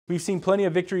We've seen plenty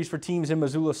of victories for teams in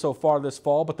Missoula so far this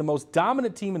fall, but the most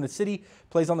dominant team in the city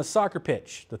plays on the soccer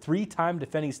pitch. The three-time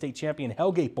defending state champion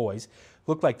Hellgate boys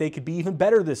look like they could be even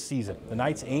better this season. The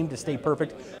Knights aim to stay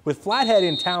perfect with Flathead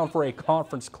in town for a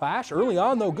conference clash. Early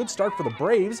on, though, good start for the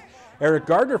Braves. Eric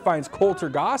Gardner finds Coulter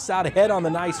Goss out ahead on the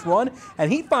nice run,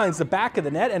 and he finds the back of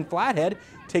the net, and Flathead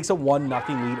takes a 1-0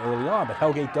 lead early on. But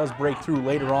Hellgate does break through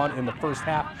later on in the first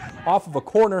half off of a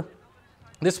corner.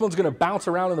 This one's going to bounce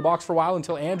around in the box for a while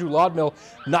until Andrew Laudmill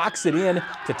knocks it in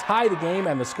to tie the game,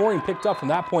 and the scoring picked up from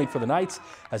that point for the Knights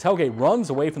as Hellgate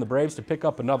runs away from the Braves to pick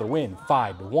up another win,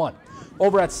 5-1.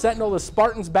 Over at Sentinel, the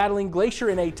Spartans battling Glacier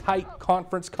in a tight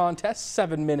conference contest.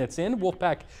 7 minutes in,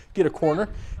 Wolfpack get a corner.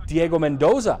 Diego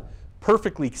Mendoza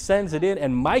perfectly sends it in,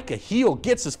 and Micah Heel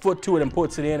gets his foot to it and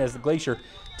puts it in as the Glacier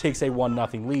takes a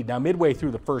 1-0 lead. Now midway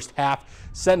through the first half,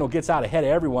 Sentinel gets out ahead of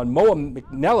everyone. Moa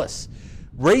McNellis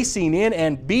racing in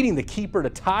and beating the keeper to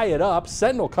tie it up.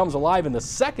 Sentinel comes alive in the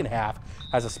second half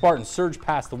as the Spartans surge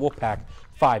past the Wolfpack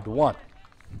 5-1.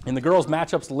 In the girls'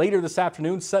 matchups later this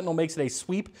afternoon, Sentinel makes it a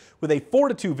sweep with a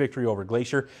 4-2 victory over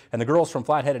Glacier, and the girls from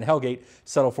Flathead and Hellgate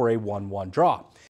settle for a 1-1 draw.